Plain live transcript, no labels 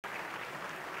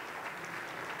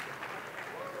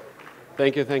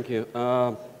Thank you, thank you.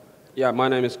 Yeah, my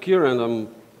name is Kieran. I'm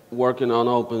working on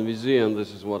OpenVZ, and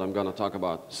this is what I'm going to talk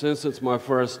about. Since it's my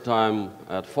first time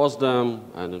at FOSDEM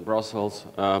and in Brussels,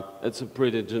 it's a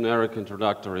pretty generic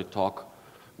introductory talk,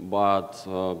 but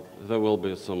there will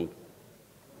be some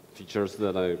features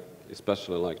that I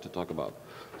especially like to talk about.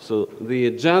 So the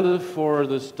agenda for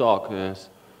this talk is,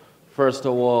 first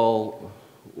of all,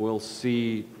 we'll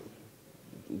see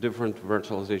different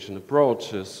virtualization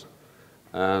approaches,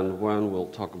 and when we'll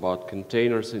talk about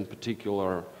containers in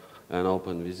particular, and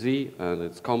OpenVZ and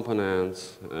its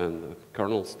components and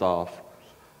kernel stuff.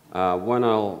 When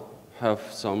I'll have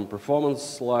some performance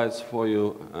slides for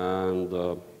you, and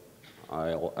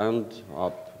I'll end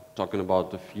up talking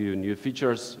about a few new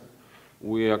features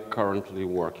we are currently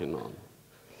working on.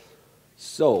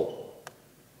 So,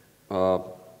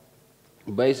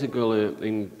 basically,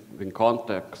 in the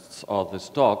context of this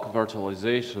talk,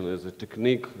 virtualization is a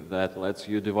technique that lets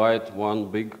you divide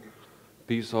one big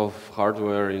piece of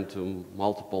hardware into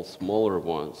multiple smaller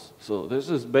ones. So this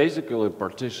is basically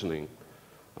partitioning.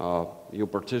 You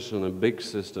partition a big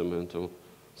system into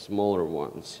smaller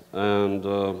ones. And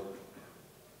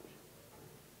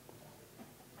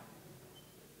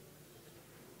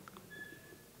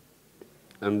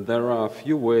there are a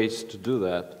few ways to do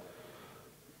that.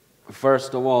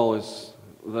 First of all,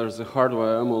 there's a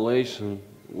hardware emulation,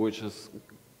 which is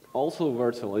also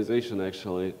virtualization,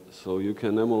 actually. So you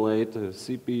can emulate a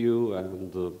CPU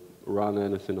and run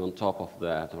anything on top of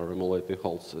that, or emulate the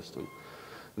whole system.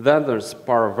 Then there's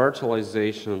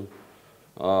paravirtualization,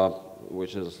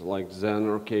 which is like Zen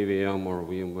or KVM or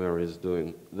VMware is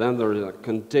doing. Then there are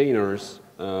containers,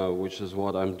 which is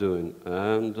what I'm doing.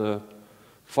 And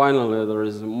finally, there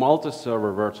is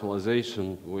multi-server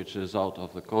virtualization, which is out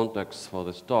of the context for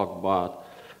this talk, but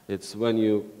it's when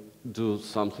you do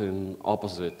something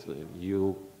opposite.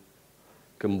 You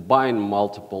combine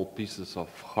multiple pieces of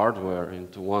hardware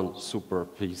into one super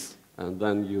piece, and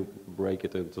then you break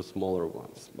it into smaller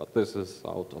ones. But this is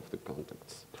out of the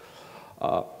context.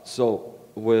 So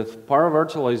with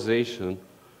paravirtualization,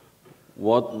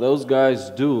 what those guys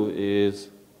do is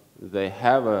they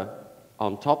have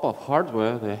on top of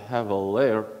hardware, they have a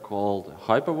layer called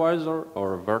hypervisor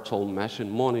or a virtual machine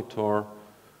monitor,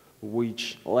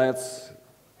 which lets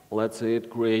it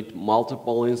create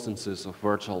multiple instances of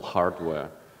virtual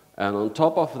hardware. And on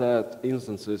top of that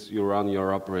instances, you run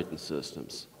your operating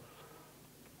systems.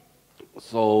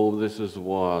 So this is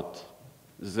what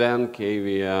Zen,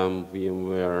 KVM,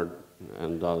 VMware,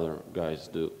 and other guys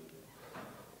do.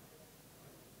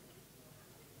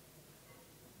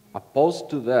 Opposed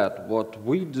to that, what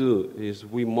we do is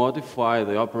we modify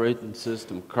the operating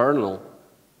system kernel.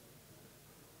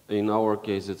 In our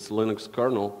case, it's Linux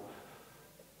kernel,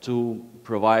 to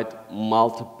provide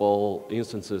multiple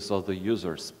instances of the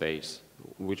user space,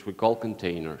 which we call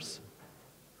containers.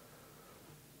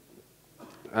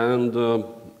 And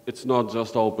it's not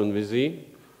just OpenVZ,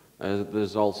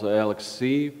 there's also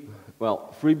LXC.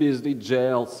 Well, FreeBSD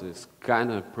jails is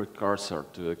kind of precursor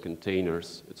to the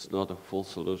containers. It's not a full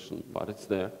solution, but it's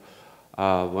there.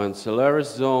 When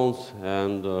Solaris zones,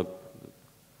 and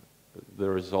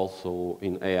there is also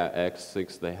in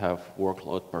AIX6, they have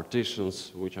workload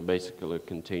partitions, which are basically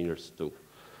containers too.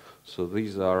 So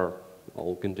these are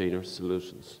all container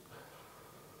solutions.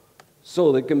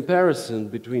 So the comparison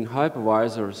between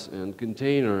hypervisors and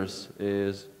containers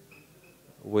is,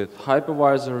 with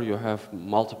hypervisor, you have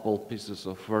multiple pieces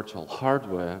of virtual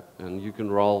hardware, and you can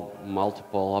roll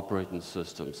multiple operating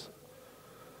systems.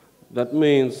 That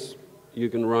means you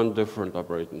can run different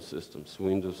operating systems,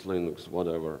 Windows, Linux,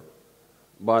 whatever.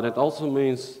 But it also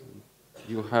means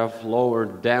you have lower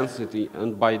density,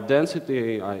 and by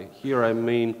density, here I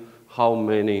mean how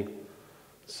many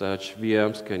such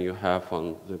VMs can you have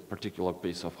on the particular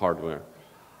piece of hardware.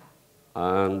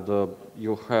 And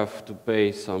you have to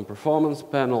pay some performance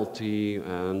penalty,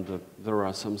 and there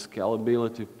are some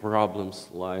scalability problems,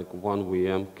 like one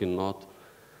VM cannot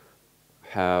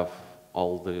have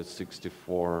all the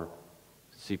 64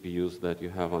 CPUs that you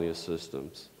have on your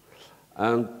systems.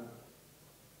 And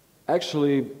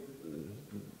actually,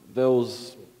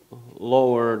 those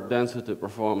lower density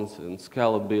performance and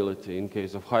scalability in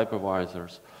case of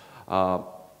hypervisors,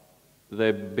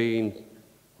 they've been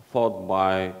thought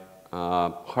by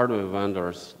hardware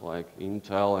vendors like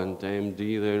Intel and AMD.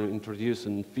 They're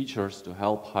introducing features to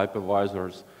help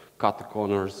hypervisors cut the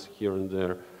corners here and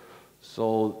there.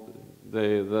 So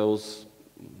those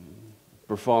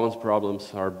performance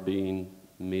problems are being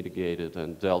mitigated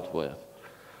and dealt with.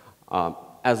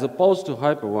 As opposed to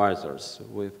hypervisors,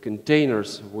 with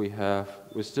containers we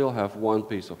still have one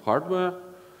piece of hardware,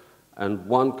 and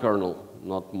one kernel,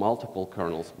 not multiple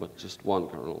kernels, but just one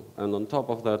kernel. And on top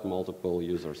of that, multiple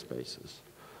user spaces.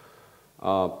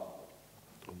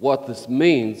 What this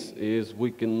means is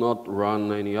we cannot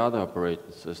run any other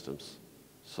operating systems.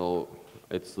 So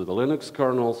it's the Linux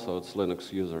kernel, so it's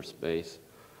Linux user space.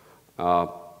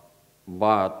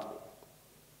 But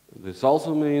this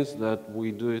also means that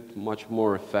we do it much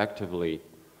more effectively.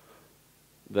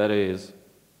 That is,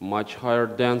 much higher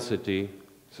density,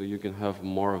 so you can have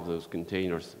more of those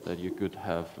containers that you could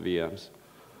have VMs.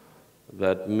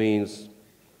 That means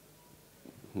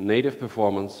native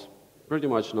performance, pretty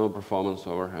much no performance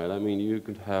overhead. I mean, you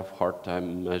could have hard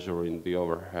time measuring the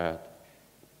overhead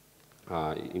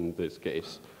in this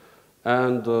case.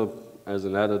 And as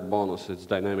an added bonus, it's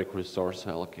dynamic resource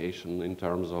allocation in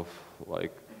terms of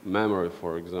like memory,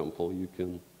 for example. You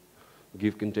can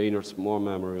give containers more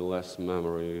memory, less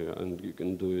memory, and you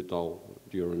can do it all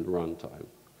during runtime.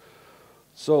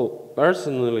 So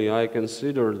personally, I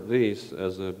consider this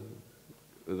as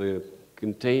the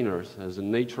containers as a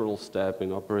natural step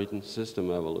in operating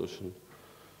system evolution.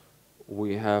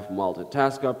 We have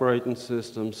multitask operating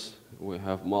systems, we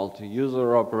have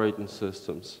multi-user operating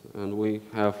systems, and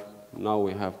now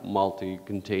we have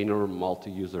multi-container,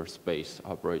 multi-user space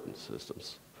operating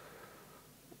systems.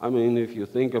 I mean, if you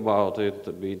think about it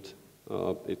a bit,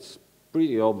 it's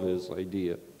pretty obvious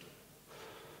idea.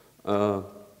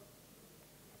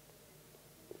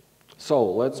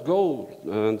 So let's go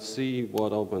and see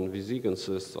what OpenVZ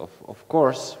consists of. Of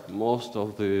course, most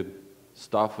of the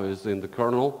stuff is in the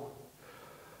kernel,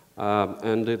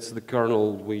 and it's the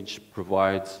kernel which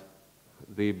provides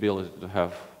the ability to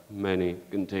have many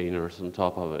containers on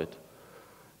top of it.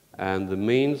 And the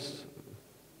means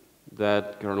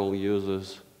that kernel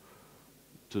uses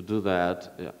to do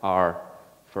that are,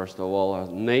 first of all,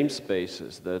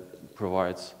 namespaces that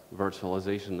provides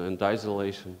virtualization and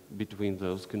isolation between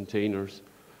those containers.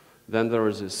 Then there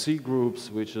is a C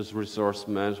groups, which is resource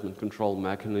management control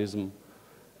mechanism.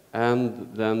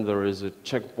 And then there is a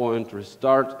checkpoint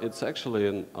restart. It's actually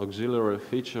an auxiliary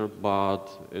feature, but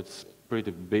it's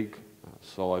pretty big,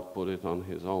 so I put it on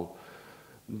his own.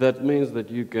 That means that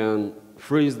you can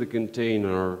freeze the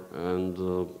container and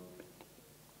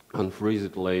unfreeze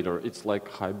it later. It's like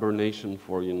hibernation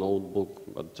for your notebook,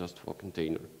 but just for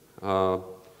container.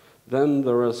 Then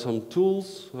there are some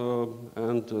tools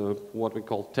and what we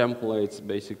call templates.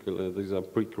 Basically, these are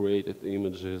pre-created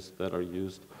images that are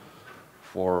used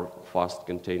for fast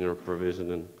container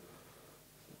provisioning.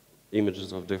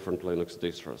 Images of different Linux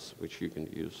distros, which you can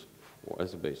use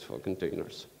as a base for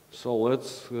containers. So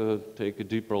let's take a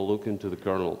deeper look into the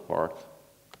kernel part.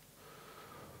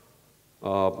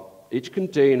 Each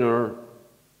container,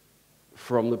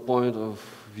 from the point of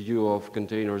view of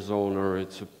containers owner,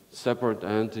 it's a separate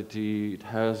entity. It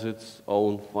has its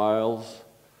own files.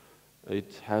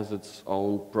 It has its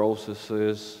own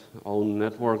processes, own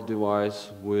network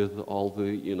device with all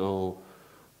the,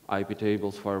 IP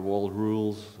tables, firewall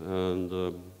rules,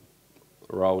 and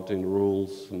routing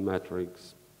rules,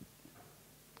 metrics.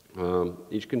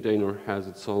 Each container has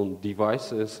its own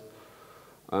devices,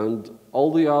 and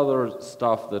all the other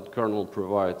stuff that kernel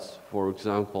provides, for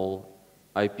example,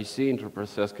 IPC,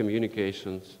 inter-process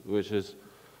communications, which is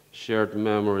shared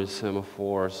memory,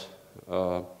 semaphores,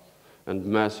 and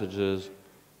messages.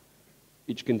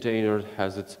 Each container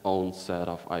has its own set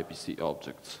of IPC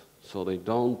objects, so they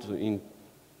don't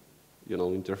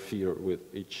interfere with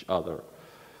each other.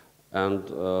 And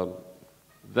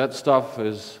that stuff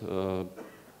is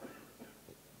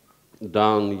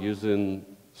done using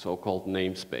so-called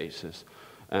namespaces.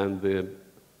 And the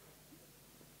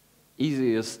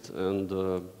easiest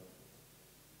and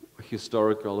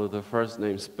historically the first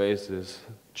namespace is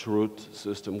chroot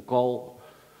system call.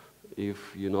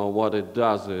 If you know what it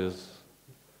does is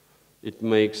it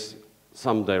makes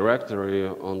some directory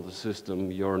on the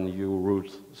system your new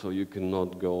root, so you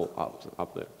cannot go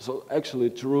up there. So actually,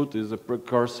 chroot is a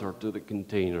precursor to the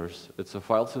containers. It's a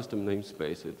file system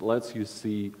namespace. It lets you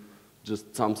see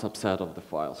just some subset of the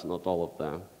files, not all of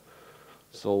them.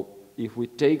 So if we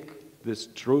take this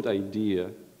chroot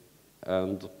idea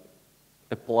and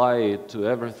apply it to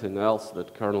everything else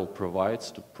that kernel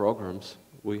provides to programs,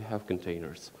 we have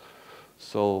containers.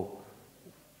 So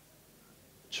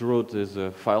chroot is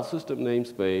a file system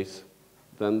namespace.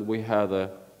 Then we have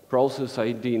a process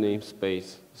ID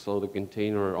namespace, so the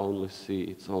container only sees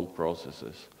its own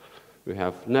processes. We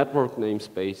have network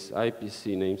namespace,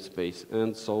 IPC namespace,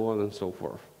 and so on and so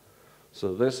forth.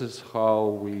 So this is how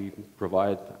we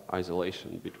provide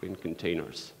isolation between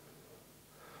containers.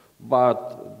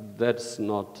 But that's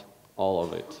not all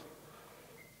of it.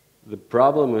 The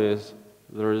problem is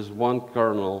there is one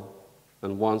kernel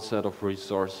and one set of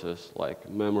resources like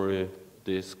memory,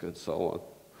 disk, and so on.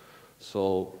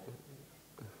 So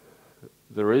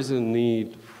there is a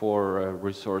need for a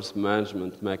resource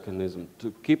management mechanism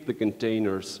to keep the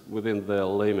containers within the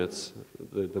limits,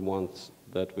 the ones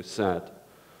that we set,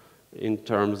 in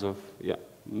terms of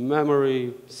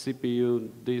memory, CPU,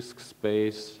 disk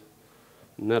space,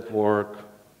 network,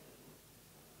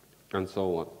 and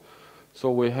so on.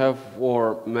 So we have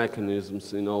 4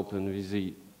 mechanisms in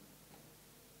OpenVZ.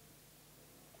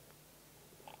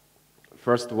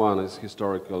 First one is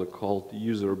historically called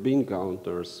user bean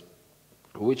counters,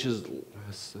 which is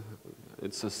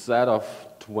it's a set of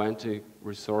 20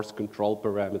 resource control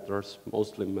parameters,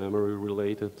 mostly memory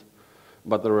related,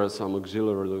 but there are some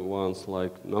auxiliary ones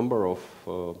like number of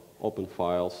open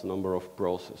files, number of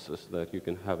processes that you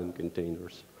can have in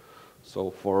containers. So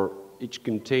for each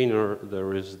container,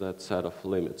 there is that set of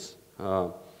limits.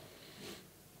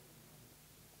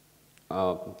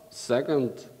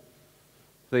 Second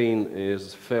thing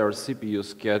is fair CPU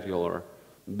scheduler,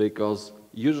 because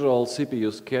usual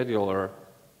CPU scheduler,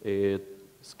 it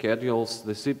schedules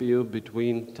the CPU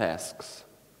between tasks.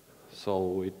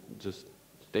 So it just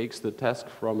takes the task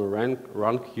from a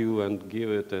run queue and give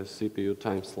it a CPU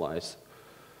time slice.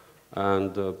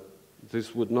 And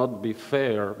this would not be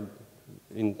fair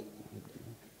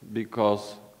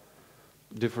because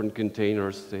different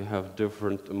containers, they have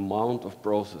different amount of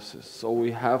processes. So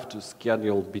we have to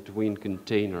schedule between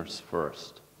containers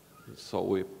first. So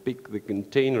we pick the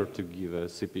container to give a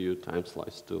CPU time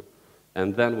slice to,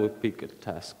 and then we pick a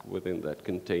task within that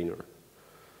container.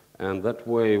 And that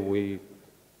way we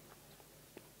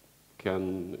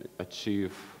can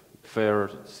achieve fair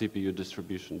CPU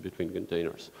distribution between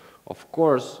containers. Of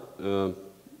course,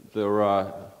 there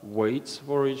are weights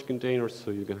for each container,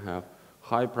 so you can have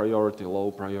high priority,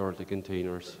 low priority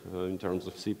containers in terms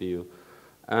of CPU.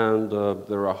 And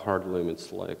there are hard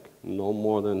limits, like no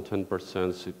more than 10%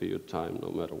 CPU time, no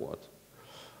matter what.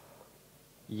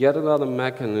 Yet another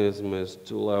mechanism is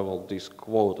two-level disk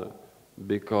quota.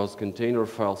 Because container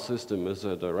file system is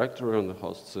a directory on the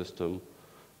host system,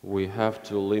 we have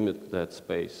to limit that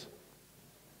space.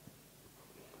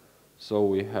 So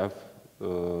we have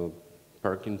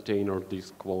per container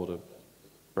disk quota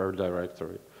per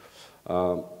directory.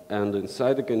 And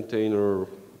inside the container,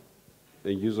 a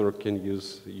user can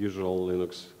use usual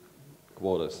Linux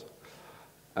quotas.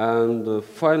 And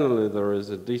finally, there is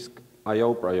a disk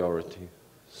I/O priority.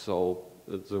 So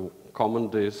it's a common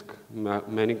disk,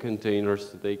 many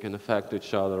containers, they can affect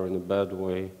each other in a bad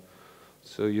way.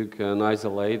 So you can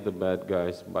isolate the bad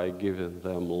guys by giving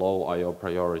them low I/O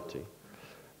priority.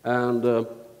 And the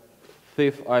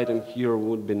fifth item here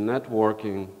would be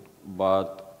networking,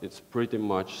 but it's pretty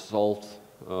much solved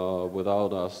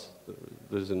without us.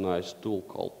 There's a nice tool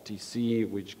called TC,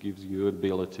 which gives you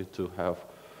ability to have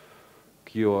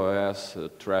QoS,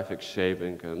 traffic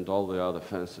shaping, and all the other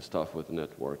fancy stuff with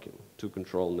networking, to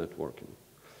control networking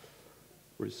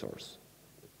resource.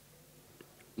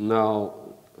 Now,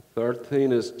 third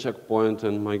thing is checkpoint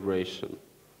and migration.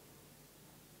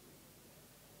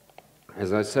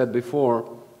 As I said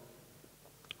before,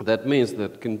 that means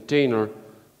that container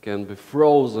can be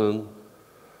frozen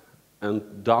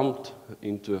and dumped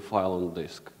into a file on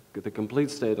disk. The complete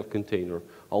state of container,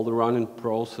 all the running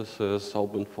processes,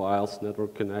 open files,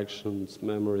 network connections,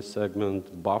 memory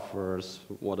segment, buffers,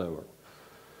 whatever.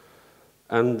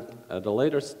 And at a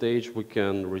later stage, we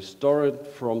can restore it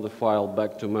from the file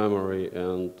back to memory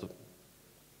and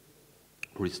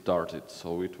restart it,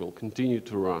 so it will continue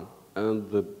to run.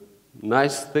 And the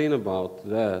nice thing about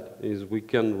that is we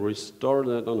can restore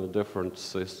that on a different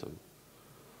system.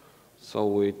 So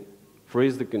we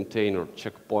freeze the container,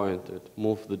 checkpoint it,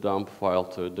 move the dump file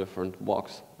to a different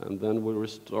box, and then we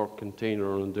restore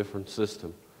container on a different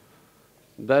system.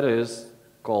 That is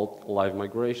called live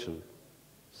migration.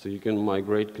 So you can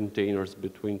migrate containers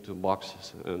between two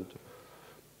boxes, and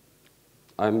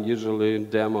I'm usually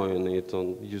demoing it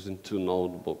on using two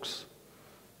notebooks.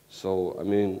 So, I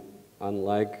mean,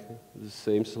 unlike the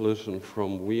same solution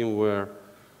from VMware,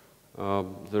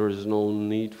 there is no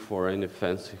need for any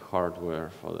fancy hardware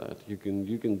for that. You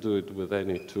can do it with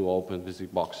any two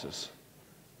OpenVZ boxes.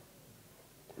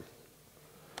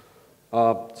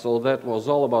 So that was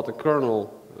all about the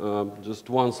kernel. Just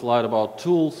one slide about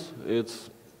tools. It's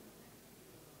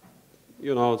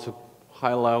a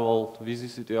high-level,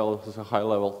 VZCTL is a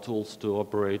high-level tools to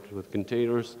operate with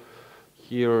containers.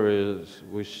 Here is,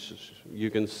 you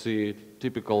can see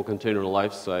typical container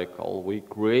lifecycle. We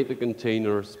create the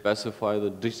container, specify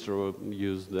the distro,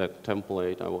 use that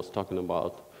template I was talking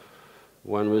about.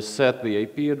 When we set the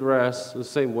IP address, the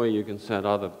same way you can set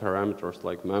other parameters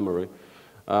like memory.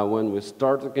 When we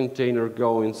start the container,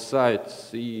 go inside,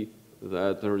 see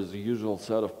that there is a usual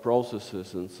set of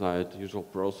processes inside, usual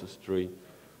process tree.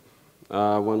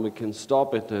 When we can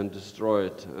stop it and destroy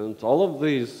it. And all of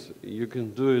these, you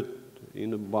can do it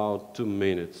in about 2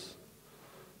 minutes.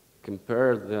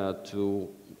 Compare that to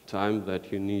time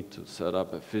that you need to set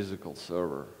up a physical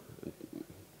server.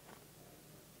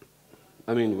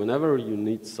 I mean, whenever you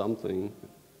need something,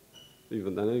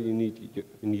 even whenever you need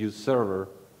a new server,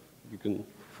 you can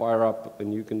fire up a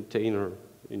new container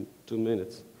in 2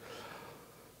 minutes.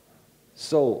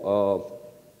 So,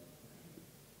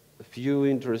 a few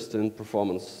interesting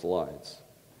performance slides.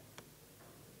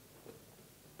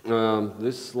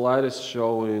 This slide is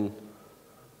showing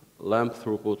LAMP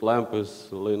throughput. LAMP is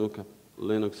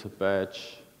Linux,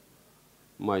 Apache,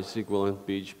 MySQL, and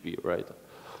PHP, right?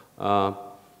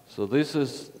 So this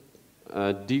is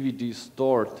a DVD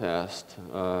store test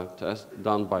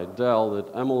done by Dell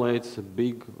that emulates a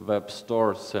big web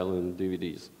store selling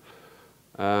DVDs.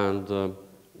 And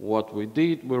what we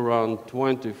did, we run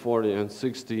 20, 40, and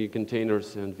 60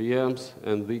 containers and VMs,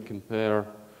 and we compare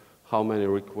how many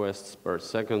requests per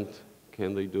second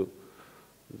can they do.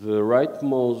 The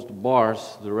rightmost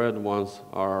bars, the red ones,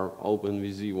 are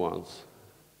OpenVZ ones.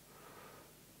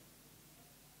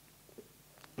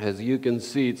 As you can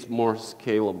see, it's more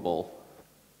scalable.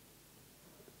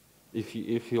 If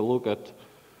you look at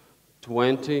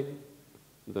 20,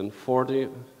 then 40,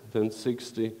 then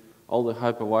 60, all the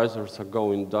hypervisors are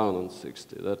going down on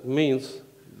 60. That means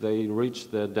they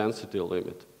reach their density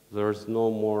limit. There's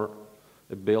no more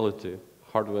ability,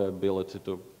 hardware ability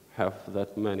to have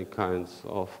that many kinds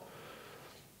of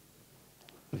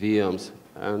VMs.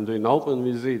 And in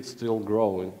OpenVZ, it's still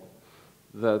growing.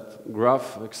 That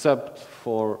graph, except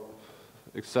for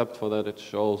that it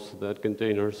shows that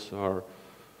containers are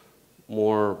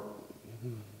more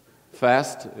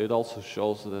fast, it also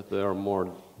shows that they are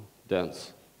more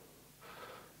dense.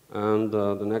 And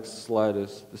the next slide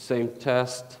is the same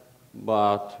test,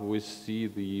 but we see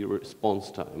the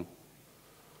response time.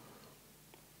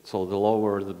 So the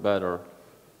lower, the better.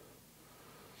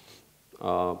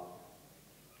 And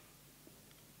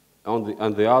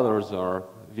the others are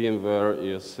VMware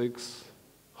ES6,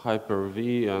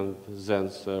 Hyper-V, and Zen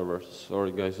servers.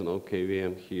 Sorry guys, no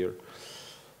KVM here.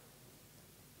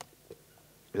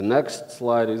 The next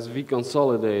slide is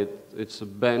vConsolidate. It's a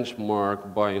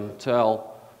benchmark by Intel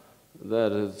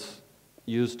that is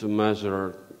used to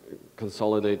measure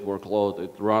consolidate workload.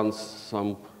 It runs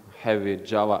some heavy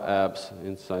Java apps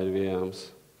inside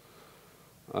VMs.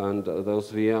 And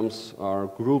those VMs are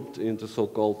grouped into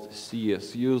so-called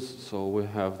CSUs. So we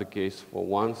have the case for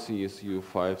 1 CSU,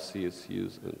 5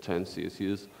 CSUs, and 10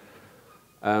 CSUs.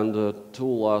 And the two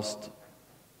last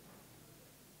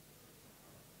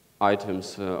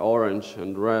items, orange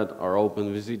and red, are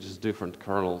OpenVZ, just different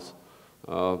kernels.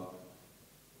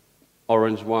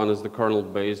 Orange one is the kernel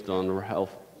based on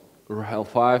RHEL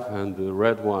 5, and the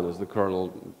red one is the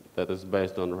kernel that is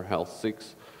based on RHEL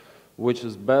 6. Which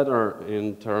is better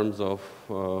in terms of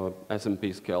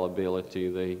SMP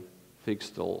scalability. They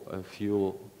fixed a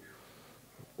few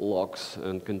locks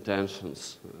and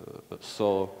contentions.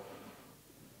 So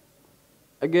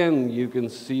again, you can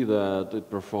see that it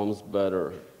performs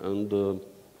better. And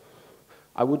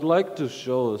I would like to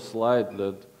show a slide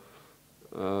that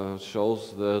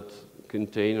shows that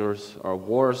containers are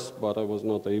worse, but I was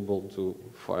not able to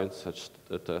find such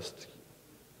a test.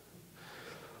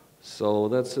 So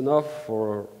that's enough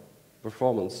for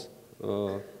performance.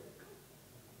 And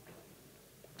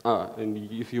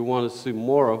if you want to see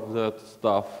more of that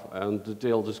stuff and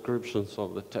detailed descriptions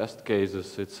of the test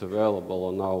cases, it's available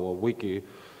on our wiki.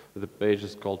 The page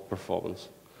is called Performance.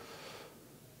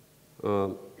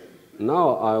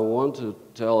 Now I want to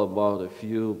tell about a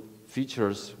few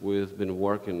features we've been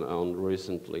working on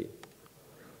recently.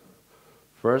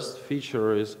 First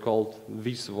feature is called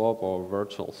vSwap, or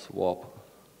virtual swap.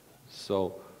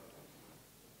 So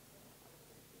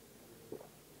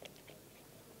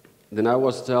then I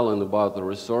was telling about the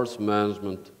resource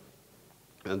management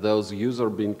and those user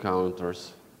bean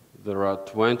counters. There are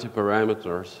 20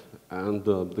 parameters, and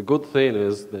the good thing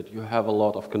is that you have a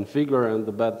lot of configure, and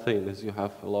the bad thing is you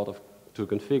have a lot to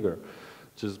configure.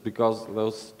 Just because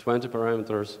those 20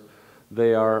 parameters,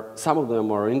 some of them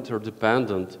are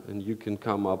interdependent, and you can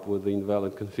come up with the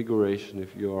invalid configuration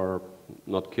if you are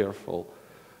not careful.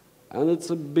 And it's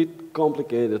a bit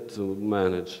complicated to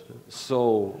manage.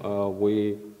 So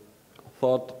we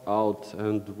thought out,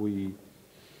 and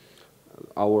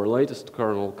our latest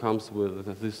kernel comes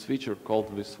with this feature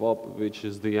called vSwap, which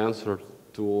is the answer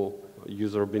to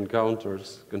user bin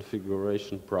counters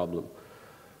configuration problem.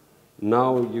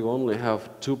 Now you only have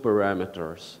two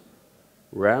parameters,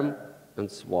 RAM and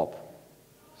swap.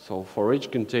 So for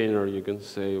each container, you can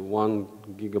say 1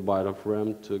 gigabyte of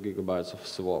RAM, 2 gigabytes of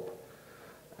swap.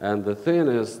 And the thing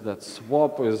is that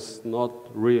swap is not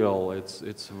real,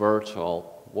 it's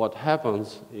virtual. What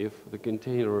happens if the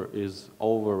container is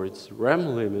over its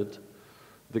RAM limit,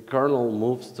 the kernel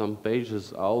moves some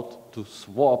pages out to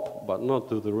swap, but not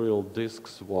to the real disk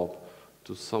swap,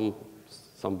 to some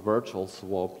virtual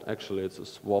swap. Actually, it's a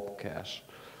swap cache.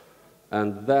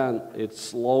 And then it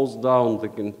slows down the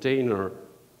container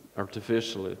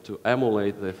artificially to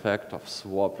emulate the effect of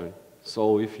swapping.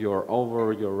 So if you're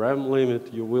over your RAM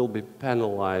limit, you will be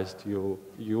penalized. You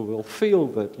will feel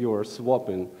that you are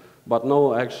swapping, but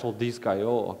no actual disk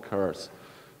I/O occurs.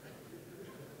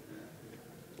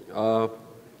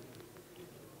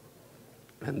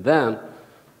 And then,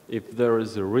 if there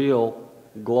is a real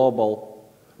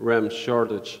global RAM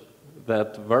shortage,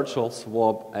 that virtual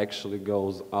swap actually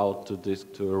goes out to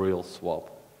disk to a real swap.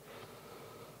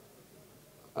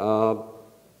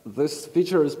 This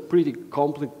feature is pretty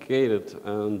complicated,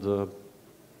 and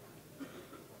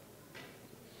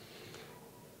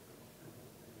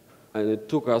it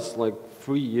took us like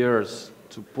 3 years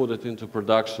to put it into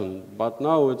production, but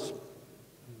now it's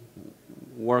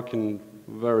working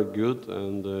very good,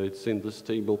 and it's in the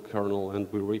stable kernel, and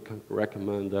we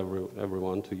recommend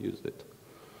everyone to use it.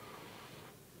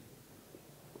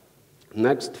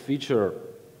 Next feature,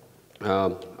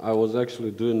 I was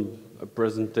actually doing a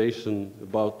presentation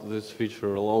about this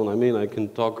feature alone. I mean, I can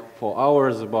talk for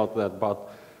hours about that, but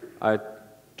I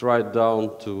tried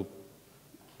down to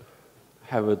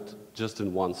have it just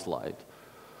in one slide.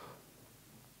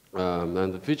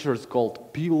 And the feature is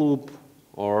called ploop,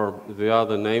 or the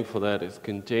other name for that is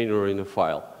container in a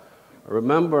file.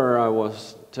 Remember, I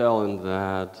was telling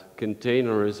that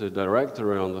container is a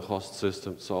directory on the host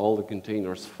system, so all the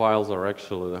containers files are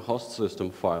actually the host system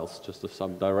files, just a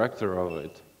subdirectory of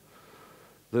it.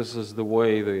 This is the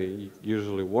way they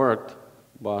usually worked,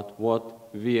 but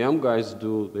what VM guys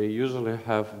do, they usually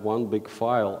have one big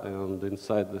file, and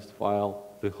inside this file,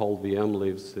 the whole VM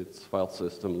lives, its file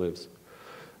system lives.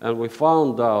 And we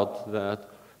found out that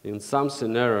in some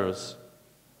scenarios,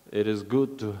 it is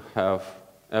good to have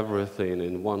everything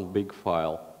in one big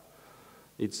file.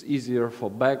 It's easier for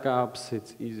backups,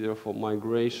 it's easier for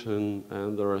migration,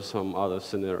 and there are some other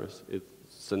scenarios.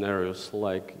 Scenarios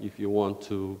like if you want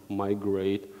to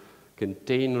migrate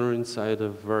container inside a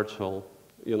virtual,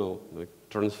 like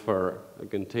transfer a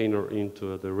container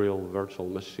into the real virtual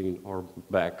machine or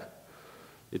back.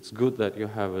 It's good that you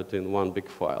have it in one big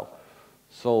file.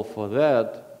 So for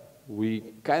that, we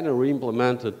kind of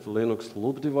re-implemented Linux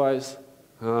loop device,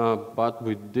 but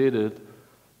we did it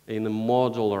in a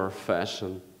modular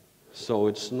fashion. So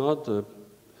it's not a,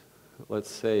 let's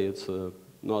say it's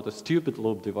not a stupid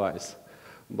loop device,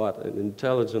 but an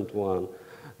intelligent one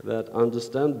that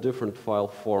understands different file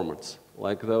formats,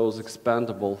 like those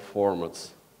expandable formats.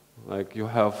 Like you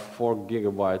have 4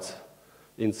 gigabytes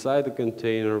inside the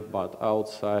container, but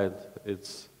outside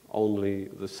it's only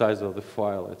the size of the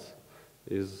file.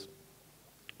 Is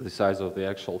the size of the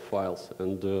actual files.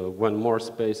 And when more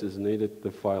space is needed,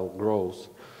 the file grows.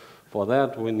 For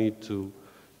that, we need to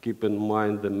keep in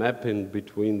mind the mapping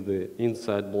between the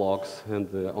inside blocks and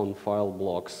the on-file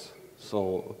blocks.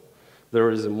 So there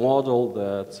is a model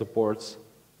that supports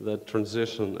that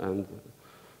transition, and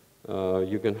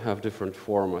you can have different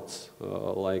formats,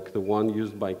 like the one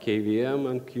used by KVM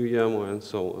and QEMU and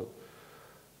so on.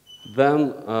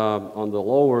 Then on the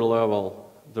lower level,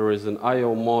 there is an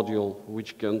I/O module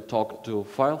which can talk to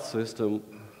file system,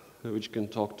 which can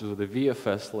talk to the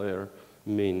VFS layer,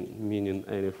 meaning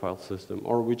any file system,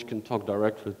 or which can talk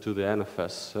directly to the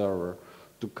NFS server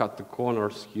to cut the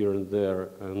corners here and there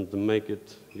and make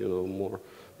it, more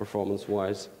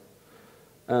performance-wise.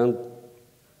 And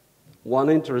one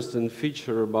interesting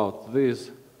feature about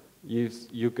this is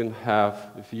you can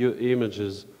have a few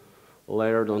images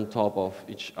layered on top of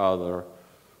each other.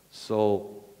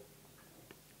 So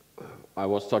I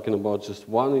was talking about just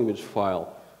one image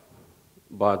file,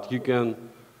 but you can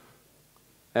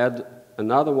add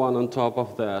another one on top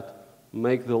of that,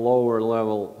 make the lower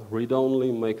level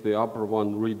read-only, make the upper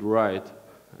one read-write,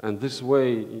 and this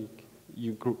way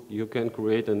you can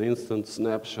create an instant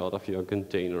snapshot of your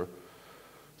container.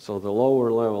 So the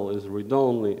lower level is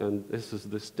read-only, and this is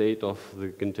the state of the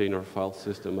container file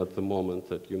system at the moment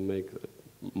that you make the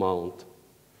mount.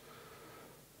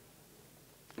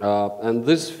 And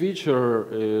this feature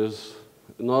is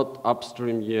not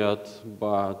upstream yet,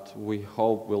 but we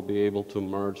hope we'll be able to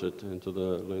merge it into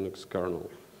the Linux kernel.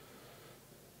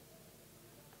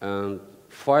 And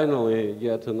finally,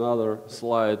 yet another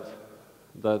slide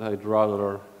that I'd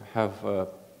rather have a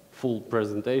full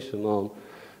presentation on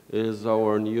is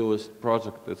our newest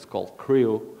project. It's called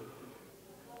Creo.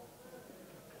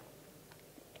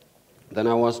 Then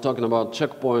I was talking about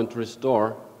checkpoint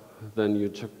restore. Then you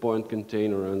checkpoint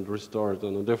container and restore it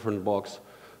in a different box.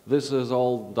 This is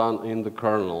all done in the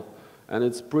kernel. And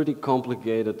it's pretty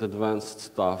complicated, advanced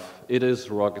stuff. It is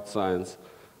rocket science.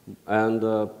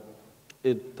 And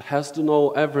it has to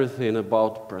know everything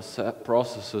about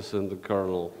processes in the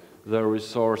kernel, their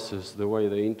resources, the way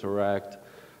they interact.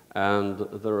 And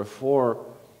therefore,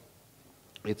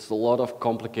 it's a lot of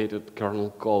complicated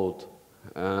kernel code.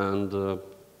 And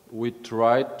we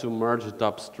tried to merge it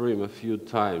upstream a few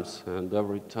times. And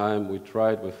every time we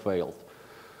tried, we failed.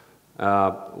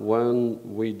 When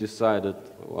we decided,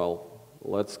 well,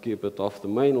 let's keep it off the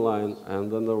main line,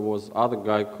 and then there was other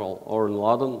guy called Oren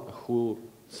Laden who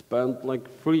spent like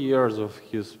 3 years of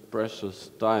his precious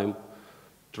time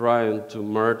trying to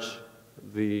merge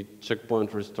the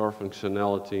checkpoint restore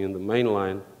functionality in the main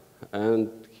line, and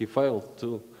he failed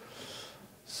too.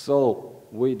 So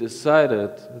we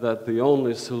decided that the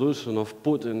only solution of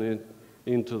putting it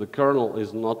into the kernel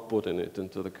is not putting it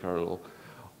into the kernel.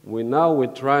 We're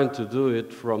trying to do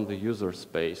it from the user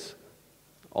space.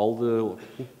 All the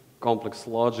complex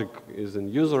logic is in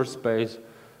user space,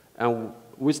 and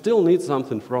we still need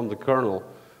something from the kernel,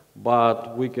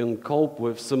 but we can cope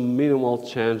with some minimal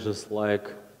changes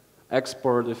like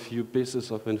export a few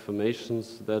pieces of information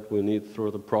that we need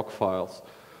through the proc files,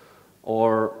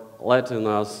 or letting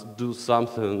us do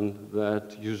something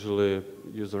that usually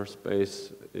user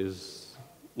space is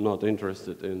not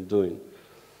interested in doing.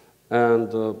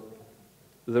 And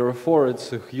therefore,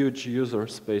 it's a huge user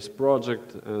space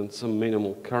project and some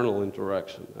minimal kernel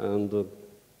interaction. And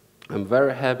I'm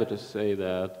very happy to say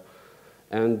that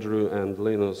Andrew and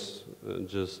Linus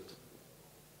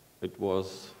it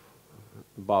was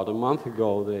about a month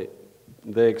ago,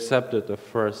 they accepted the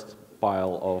first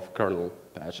pile of kernel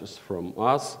patches from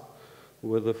us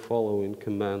with the following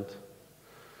command.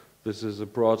 This is a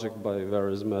project by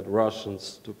various mad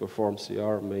Russians to perform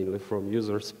CR, mainly from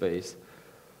user space.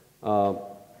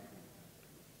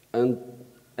 And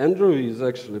Andrew is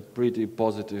actually pretty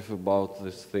positive about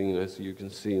this thing, as you can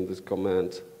see in this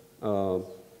comment,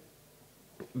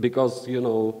 because, you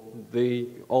know, they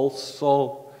all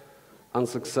saw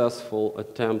unsuccessful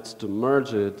attempts to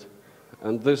merge it,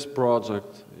 and this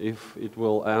project, if it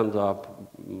will end up,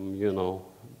 you know,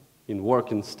 in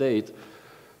working state,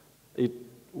 it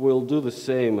will do the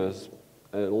same as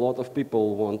a lot of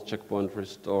people want checkpoint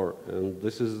restore, and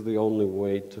this is the only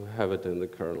way to have it in the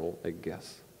kernel, I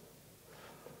guess.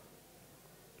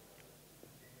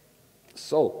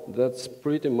 So that's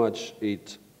pretty much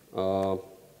it.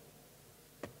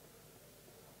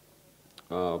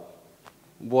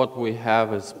 What we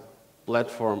have is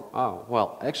platform.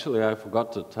 Well, actually, I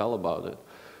forgot to tell about it.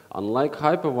 Unlike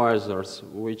hypervisors,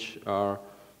 which are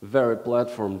very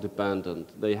platform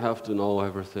dependent, they have to know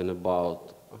everything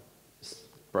about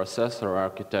processor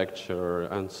architecture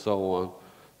and so on.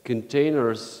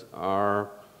 Containers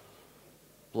are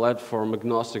platform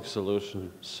agnostic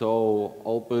solution. So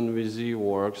OpenVZ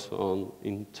works on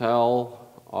Intel,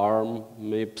 ARM,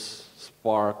 MIPS,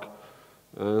 Spark,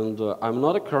 and I'm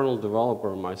not a kernel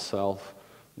developer myself,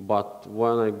 but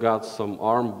when I got some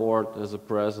ARM board as a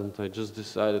present, I just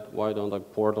decided, why don't I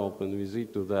port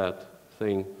OpenVZ to that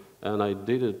thing? And I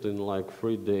did it in like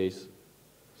 3 days.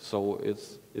 So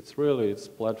it's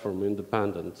platform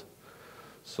independent.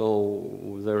 So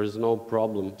there is no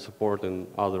problem supporting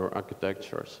other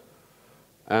architectures.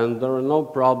 And there are no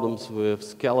problems with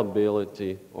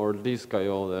scalability or disk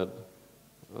I/O that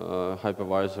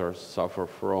hypervisors suffer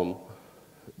from.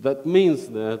 That means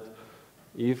that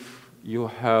if you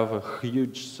have a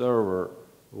huge server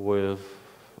with,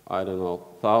 I don't know,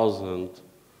 1,000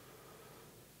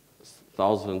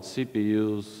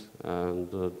 CPUs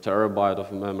and a terabyte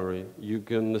of memory, you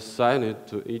can assign it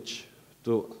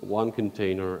to one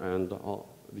container, and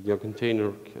your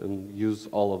container can use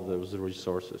all of those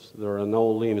resources. There are no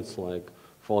limits like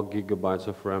 4 gigabytes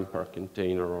of RAM per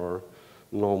container or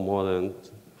no more than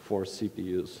 4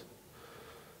 CPUs.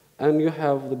 And you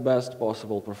have the best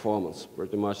possible performance,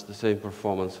 pretty much the same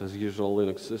performance as usual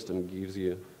Linux system gives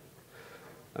you.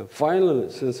 And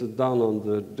finally, since it's done on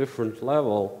the different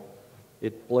level,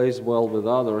 it plays well with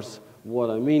others. What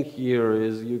I mean here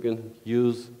is you can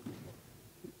use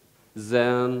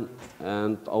Zen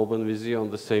and OpenVZ on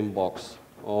the same box,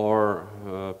 or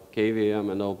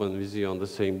KVM and OpenVZ on the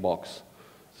same box.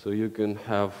 So you can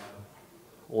have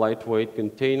lightweight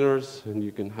containers, and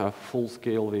you can have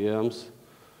full-scale VMs.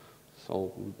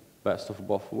 So best of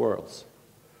both worlds.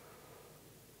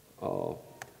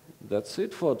 That's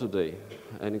it for today.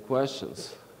 Any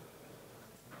questions?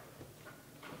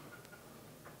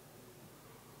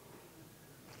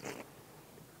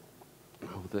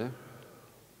 Over there?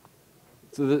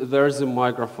 So there's a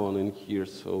microphone in here,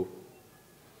 so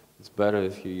it's better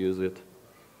if you use it.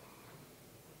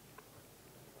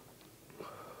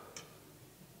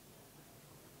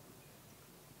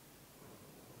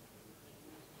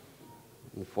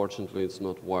 Unfortunately, it's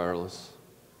not wireless.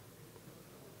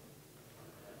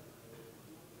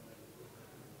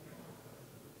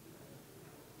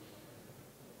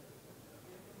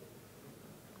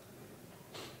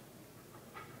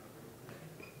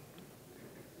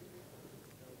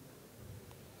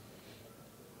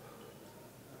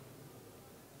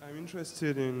 I'm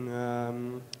interested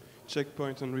in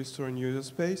checkpoint and restore in user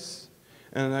space,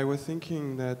 and I was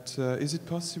thinking that is it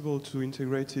possible to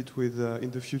integrate it with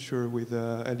in the future with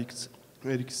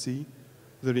LXC,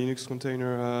 the Linux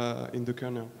container in the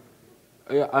kernel?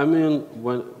 Yeah, I mean,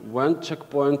 when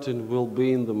checkpointing will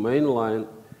be in the mainline,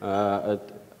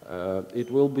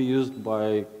 it will be used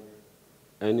by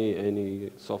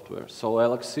any software. So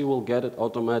LXC will get it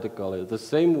automatically. The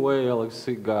same way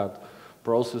LXC got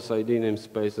process ID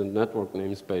namespace and network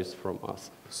namespace from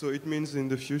us. So it means in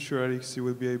the future LXC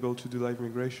will be able to do live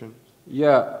migration?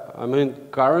 Yeah, I mean,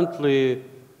 currently,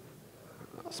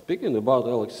 speaking about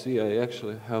LXC, I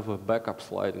actually have a backup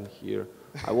slide in here.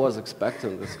 I was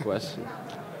expecting this question.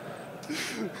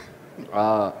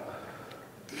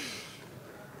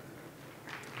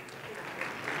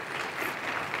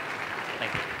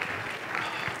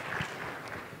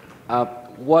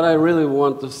 What I really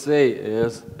want to say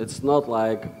is it's not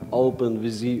like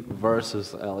OpenVZ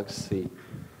versus LXC.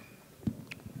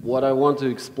 What I want to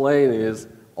explain is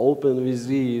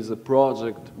OpenVZ is a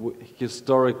project,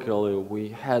 historically we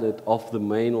had it off the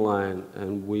mainline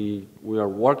and we are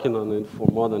working on it for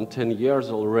more than 10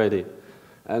 years already,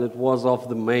 and it was off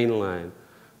the mainline.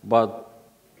 But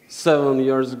 7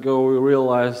 years ago we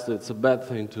realized it's a bad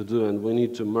thing to do and we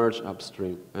need to merge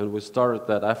upstream. And we started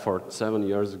that effort 7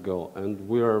 years ago, and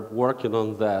we are working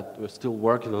on that, we're still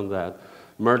working on that,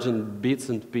 merging bits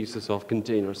and pieces of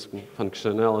containers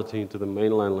functionality into the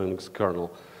mainline Linux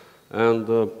kernel. And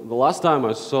the last time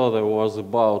I saw there was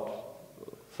about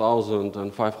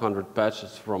 1,500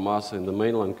 patches from us in the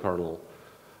mainline kernel.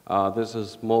 This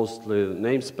is mostly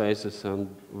namespaces and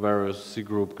various C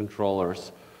group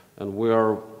controllers. And we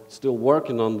are still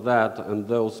working on that, and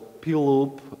those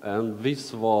ploop and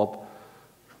vswap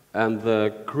and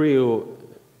the crew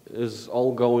is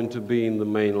all going to be in the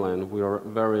mainline. We are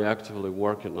very actively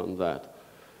working on that.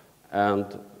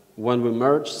 And when we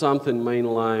merge something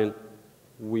mainline,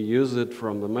 we use it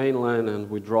from the mainline and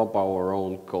we drop our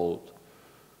own code.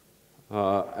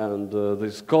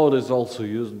 This code is also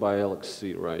used by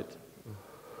LXC, right?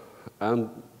 And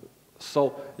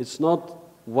so it's not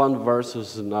one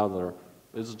versus another.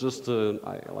 It's just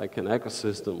like an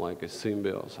ecosystem, like a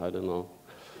symbiosis, I don't know.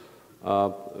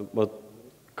 But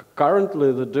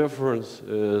currently the difference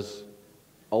is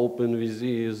OpenVZ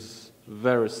is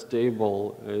very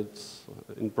stable. It's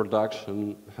in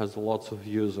production, has lots of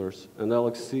users. And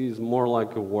LXC is more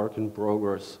like a work in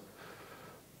progress.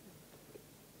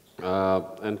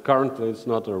 And currently it's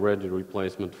not a ready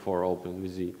replacement for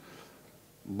OpenVZ.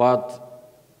 But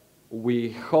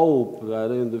we hope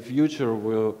that in the future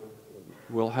we'll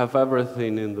have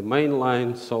everything in the main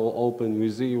line, so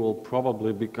OpenVZ will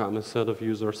probably become a set of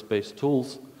user space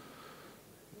tools.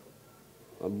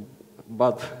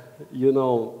 But, you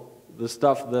know, the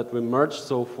stuff that we merged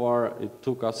so far, it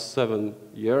took us 7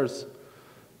 years.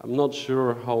 I'm not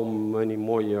sure how many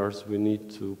more years we need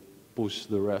to push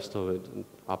the rest of it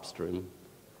upstream.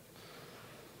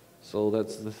 So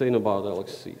that's the thing about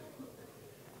LXC.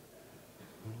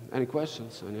 Any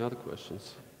questions? Any other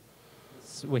questions?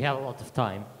 So we have a lot of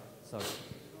time, so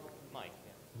Mike.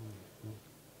 Yeah.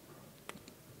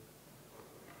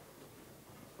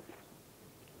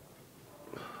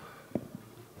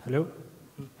 Hello.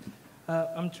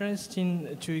 I'm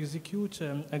interested to execute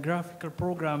a graphical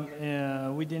program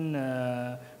within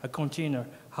a container.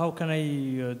 How can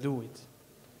I do it?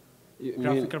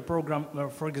 Graphical program,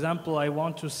 for example, I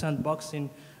want to sandbox in,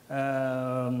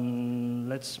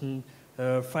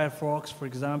 Firefox, for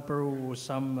example, or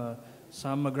some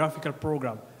graphical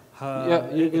program. Yeah,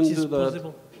 you can do that.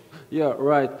 Possible? Yeah,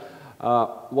 right.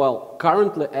 Well,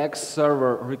 currently X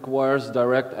server requires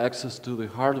direct access to the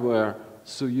hardware,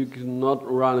 so you cannot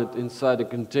run it inside a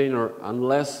container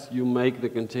unless you make the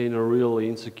container really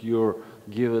insecure,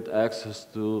 give it access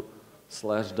to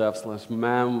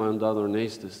 /dev/mem and other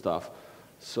nasty stuff.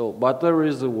 So, but there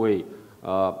is a way.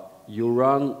 You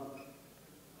run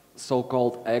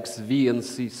so-called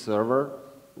XVNC server,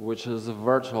 which is a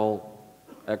virtual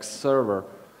X server.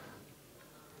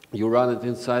 You run it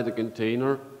inside a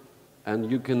container,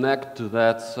 and you connect to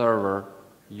that server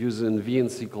using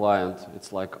VNC client.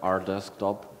 It's like our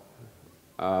desktop.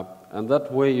 And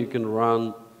that way you can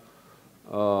run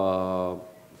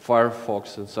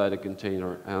Firefox inside a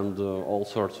container and all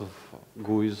sorts of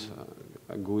GUIs,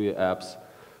 GUI apps.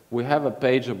 We have a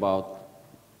page about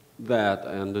that,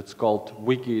 and it's called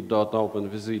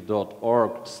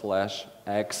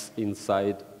wiki.openvz.org/x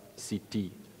inside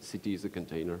CT. CT is a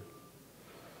container.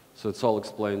 So it's all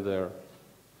explained there.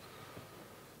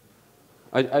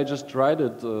 I just tried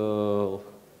it 2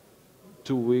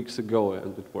 weeks ago,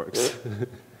 and it works.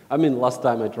 I mean, last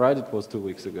time I tried it was 2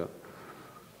 weeks ago.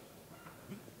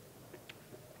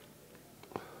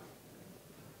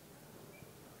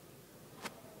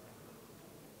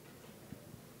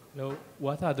 Now,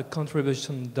 what are the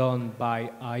contributions done by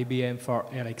IBM for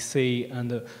LXC and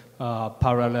the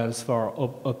parallels for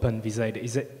OpenVZ?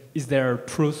 Is there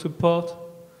true support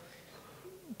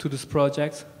to this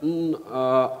project?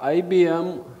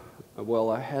 IBM, well,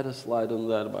 I had a slide on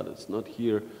that, but it's not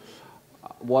here.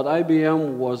 What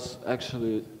IBM was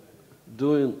actually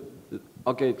doing,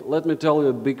 okay, let me tell you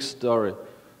a big story.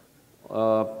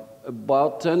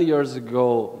 About 10 years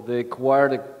ago, they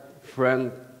acquired a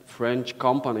French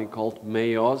company called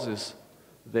Meiosis.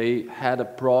 They had a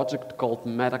project called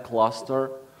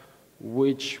MetaCluster,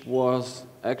 which was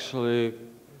actually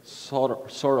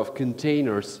sort of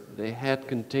containers. They had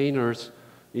containers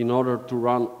in order to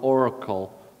run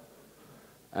Oracle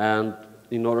and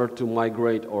in order to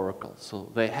migrate Oracle. So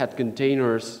they had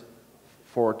containers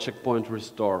for checkpoint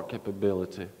restore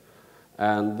capability.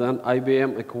 And then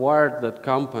IBM acquired that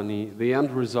company. The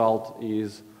end result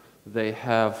is they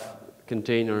have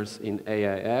containers in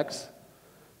AIX,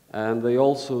 and they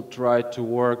also tried to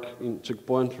work in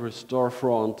checkpoint restore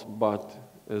front, but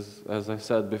as I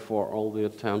said before, all the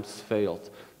attempts failed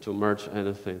to merge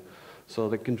anything. So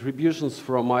the contributions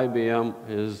from IBM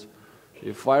is,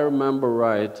 if I remember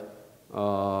right,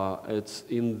 it's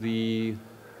in the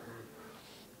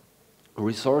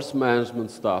resource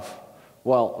management stuff.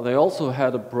 Well, they also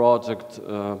had a project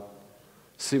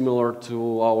similar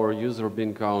to our user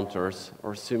bin counters,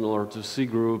 or similar to C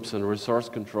groups and resource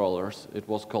controllers. It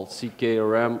was called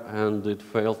CKRM, and it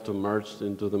failed to merge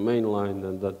into the mainline,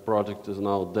 and that project is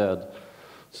now dead.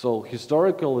 So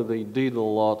historically, they did a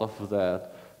lot of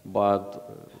that, but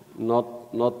not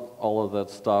all of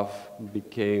that stuff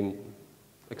became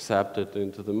accepted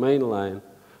into the mainline.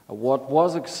 What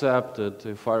was accepted,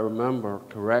 if I remember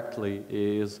correctly,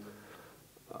 is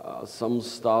some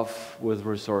stuff with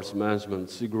resource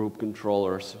management, C group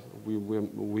controllers.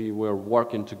 We were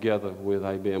working together with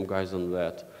IBM guys on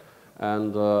that.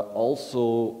 And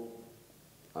also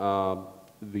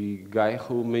the guy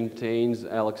who maintains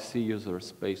LXC user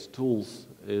space tools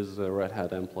is a Red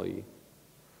Hat employee.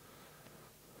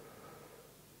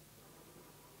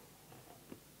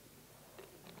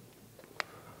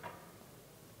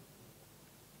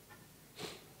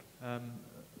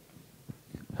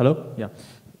 Hello, yeah.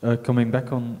 Coming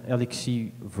back on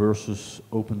LXC versus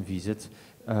OpenVZ,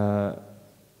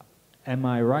 am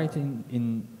I right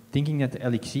in thinking that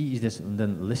LXC is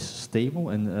then less stable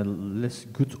and a less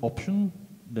good option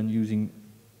than using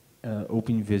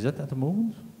OpenVZ at the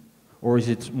moment? Or is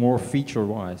it more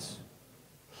feature-wise?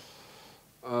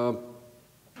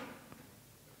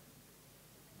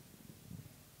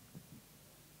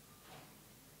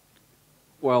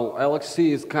 Well,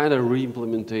 LXC is kind of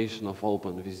re-implementation of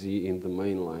OpenVZ in the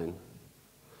mainline.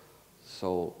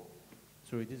 So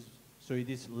it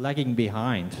is lagging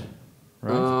behind,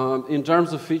 right? In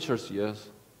terms of features,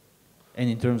 yes. And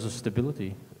in terms of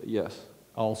stability? Yes.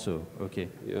 Also, okay.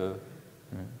 Yeah.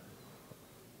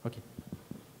 Okay.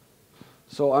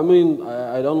 So, I mean,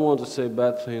 I don't want to say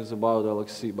bad things about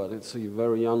LXC, but it's a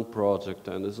very young project,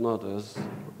 and it's not as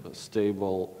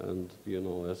stable and, you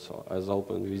know, as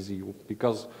OpenVZ,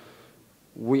 because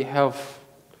we have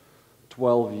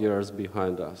 12 years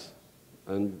behind us,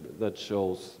 and that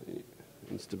shows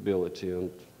instability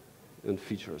and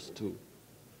features too.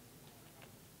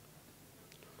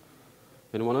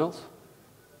 Anyone else?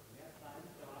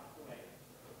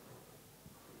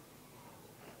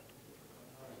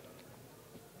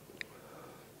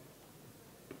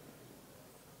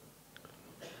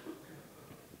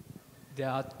 There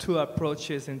are two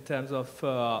approaches in terms of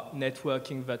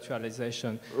networking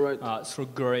virtualization, Right. through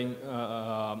growing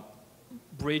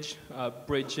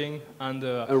bridging and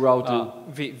routing.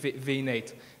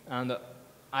 VNet. And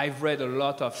I've read a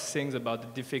lot of things about the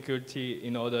difficulty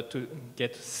in order to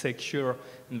get secure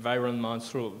environment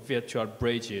through virtual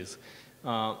bridges.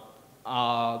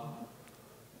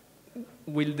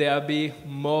 Will there be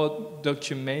more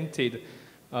documented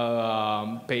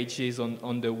pages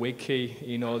on the wiki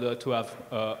in order to have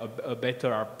a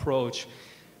better approach,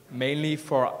 mainly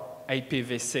for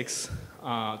IPv6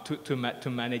 to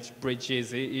manage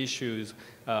bridges issues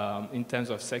in terms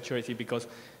of security? Because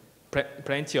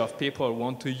plenty of people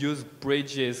want to use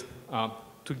bridges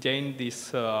to gain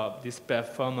this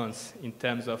performance in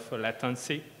terms of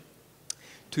latency,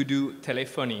 to do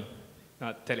telephony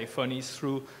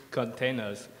through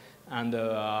containers. And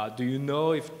do you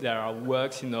know if there are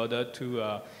works in order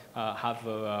to have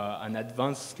an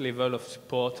advanced level of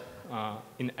support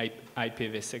in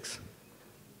IPv6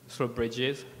 through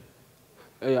bridges?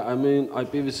 Yeah, I mean,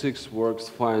 IPv6 works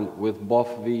fine with both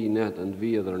VNet and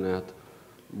vEthernet,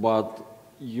 but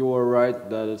you are right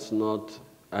that it's not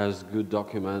as good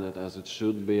documented as it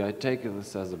should be. I take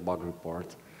this as a bug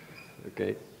report.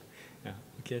 Okay? Yeah,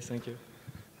 okay, thank you.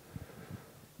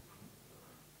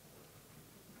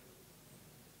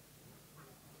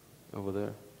 Over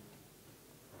there.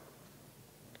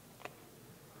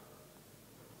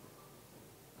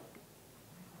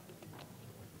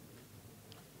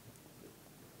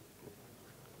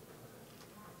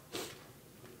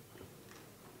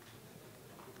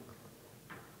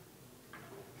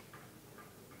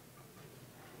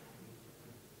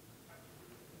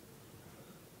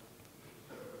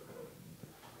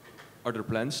 Are there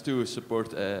plans to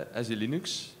support SE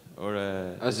Linux or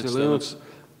SE Linux?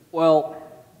 Well,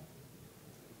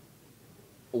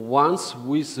 once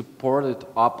we supported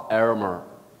UpArmor,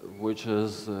 which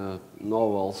is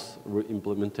Novell's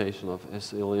implementation of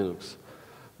SE Linux,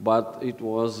 but it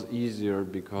was easier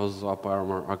because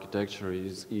UpArmor architecture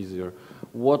is easier.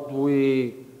 What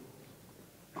we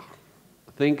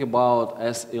think about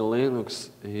SE Linux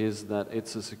is that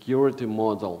it's a security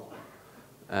model,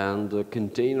 and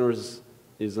containers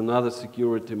is another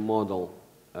security model.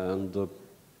 And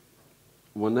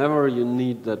whenever you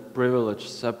need that privilege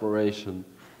separation,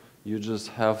 you just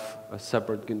have a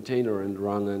separate container and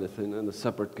run anything in a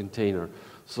separate container.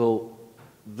 So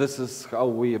this is how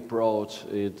we approach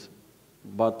it.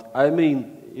 But I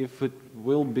mean, if it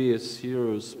will be a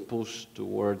serious push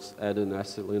towards adding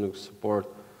SE Linux support,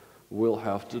 we'll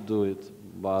have to do it.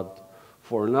 But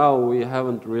for now, we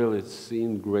haven't really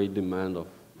seen great demand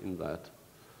in that.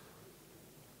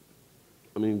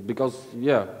 I mean, because,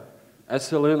 yeah,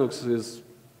 SE Linux is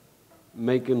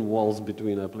making walls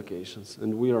between applications,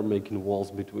 and we are making walls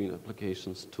between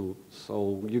applications too.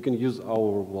 So you can use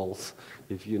our walls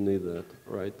if you need that,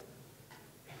 right?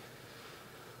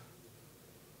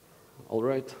 All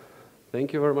right.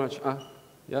 Thank you very much.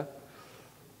 Yeah?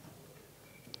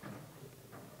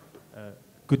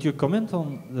 Could you comment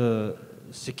on the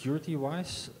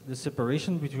security-wise, the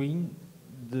separation between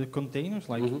the containers,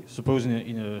 like suppose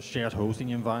in a shared hosting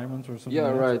environment or something? Yeah,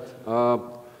 like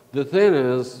right. The thing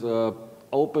is,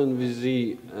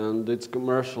 OpenVZ and its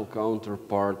commercial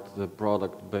counterpart, the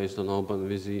product based on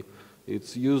OpenVZ,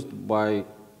 it's used by,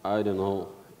 I don't know,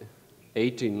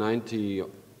 80–90%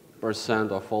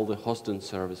 of all the hosting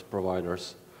service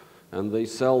providers. And they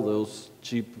sell those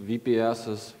cheap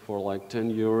VPSs for like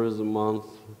 10 euros a month,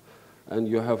 and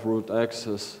you have root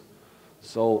access.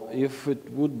 So if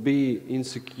it would be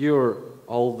insecure,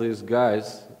 all these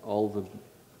guys, all the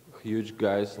huge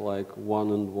guys like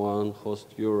 1&1, Host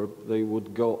Europe, they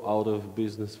would go out of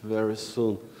business very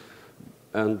soon.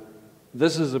 And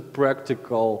this is a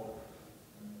practical,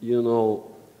 you know,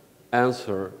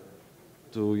 answer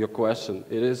to your question.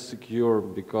 It is secure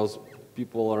because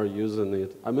people are using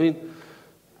it. I mean,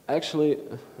 actually,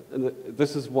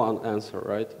 this is one answer,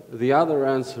 right? The other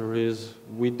answer is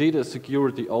we did a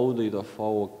security audit of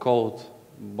our code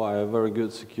by a very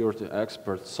good security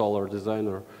expert, Solar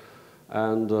designer,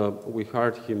 and we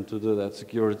hired him to do that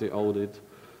security audit.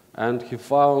 And he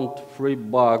found 3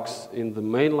 bugs in the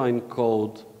mainline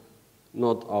code,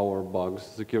 not our bugs,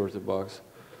 security bugs,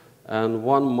 and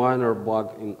 1 minor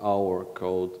bug in our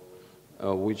code,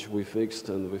 which we fixed,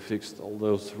 and we fixed all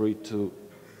those 3 too.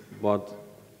 But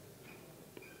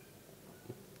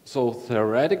so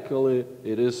theoretically,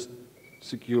 it is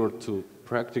secure too.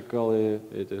 Practically,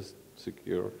 it is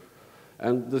secure.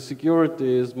 And the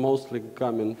security is mostly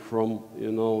coming from,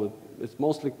 you know, it's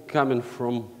mostly coming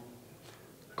from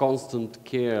constant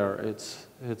care. It's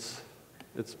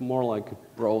more like a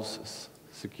process.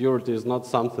 Security is not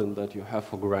something that you have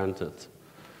for granted.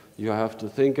 You have to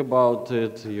think about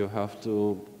it. You have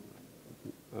to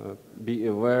be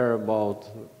aware about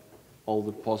all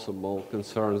the possible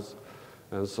concerns.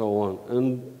 and so on.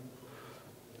 And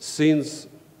since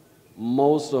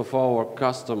most of our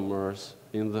customers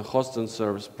in the host and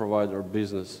service provider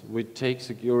business, we take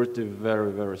security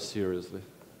very, very seriously.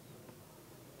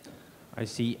 I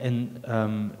see.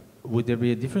 And would there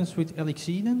be a difference with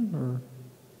LXC then? Or?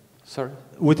 Sorry?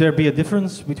 Would there be a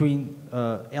difference between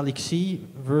LXC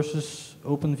versus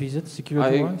OpenVZ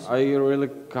security-wise? I really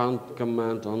can't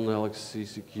comment on LXC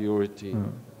security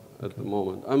at the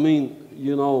moment. I mean,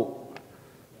 you know,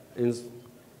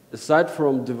 aside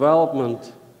from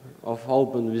development of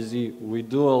OpenVZ, we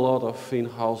do a lot of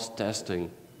in-house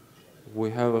testing. We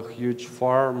have a huge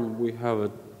farm, we have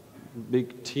a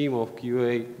big team of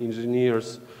QA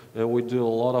engineers, and we do a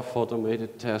lot of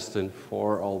automated testing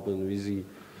for OpenVZ.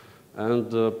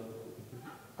 And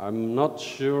I'm not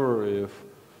sure if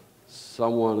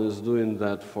someone is doing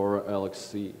that for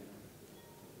LXC.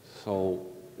 So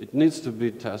it needs to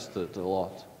be tested a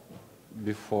lot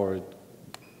before it,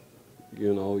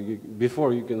 you know,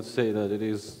 before you can say that it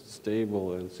is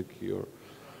stable and secure.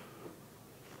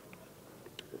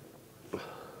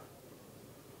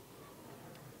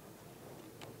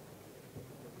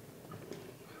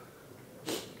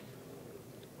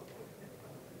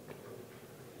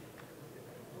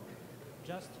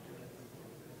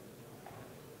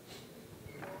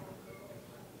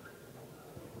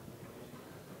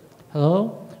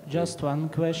 Hello, just one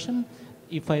question.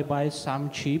 If I buy some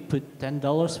chip with $10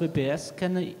 VPS,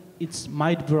 it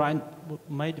might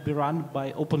be run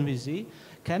by OpenVZ.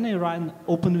 Can I run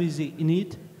OpenVZ in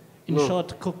it? In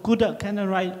short, can I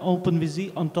run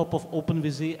OpenVZ on top of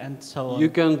OpenVZ and so on? You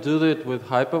can do that with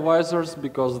hypervisors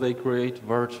because they create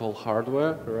virtual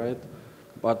hardware, right?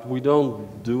 But we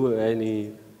don't do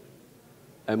any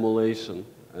emulation,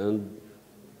 and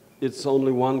it's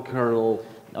only one kernel.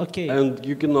 Okay. And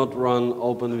you cannot run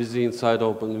OpenVZ inside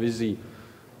OpenVZ.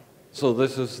 So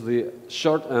this is the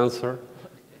short answer,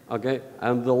 okay?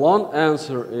 And the long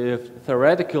answer is,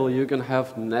 theoretically, you can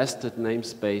have nested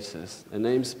namespaces, a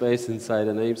namespace inside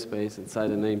a namespace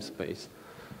inside a namespace.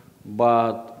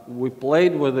 But we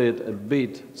played with it a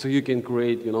bit, so you can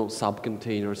create, you know,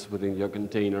 sub-containers within your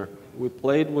container. We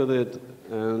played with it,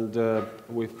 and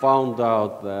we found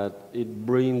out that it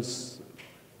brings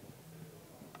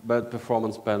bad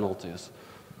performance penalties.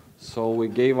 So we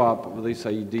gave up this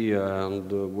idea,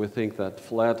 and we think that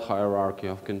flat hierarchy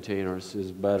of containers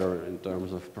is better in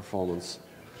terms of performance.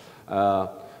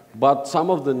 But some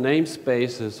of the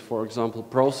namespaces, for example,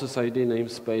 process ID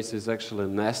namespace is actually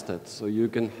nested, so you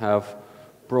can have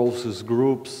process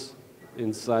groups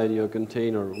inside your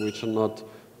container which are not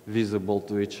visible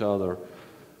to each other.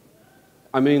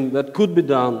 I mean, that could be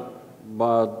done,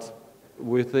 but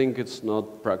we think it's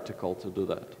not practical to do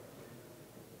that.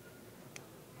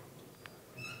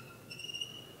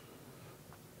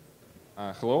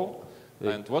 Hello,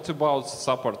 and what about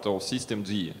support of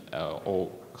systemd? Or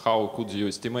how could you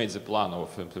estimate the plan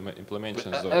of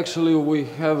implementation? Actually, we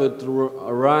have it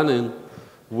running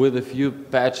with a few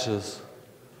patches.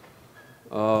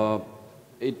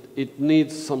 It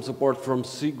needs some support from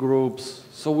C groups,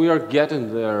 so we are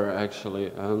getting there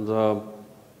actually. And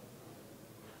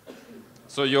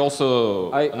so you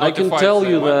also I can tell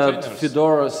you that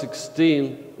Fedora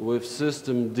 16 with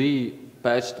systemd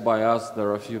patched by us, there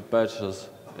are a few patches.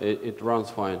 It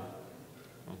runs fine.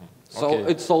 So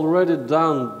okay. it's already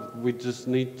done. We just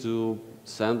need to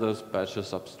send those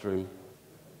patches upstream.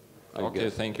 I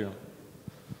guess. Thank you.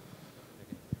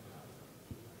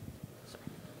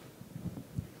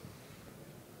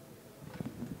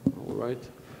 All right.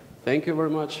 Thank you very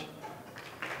much.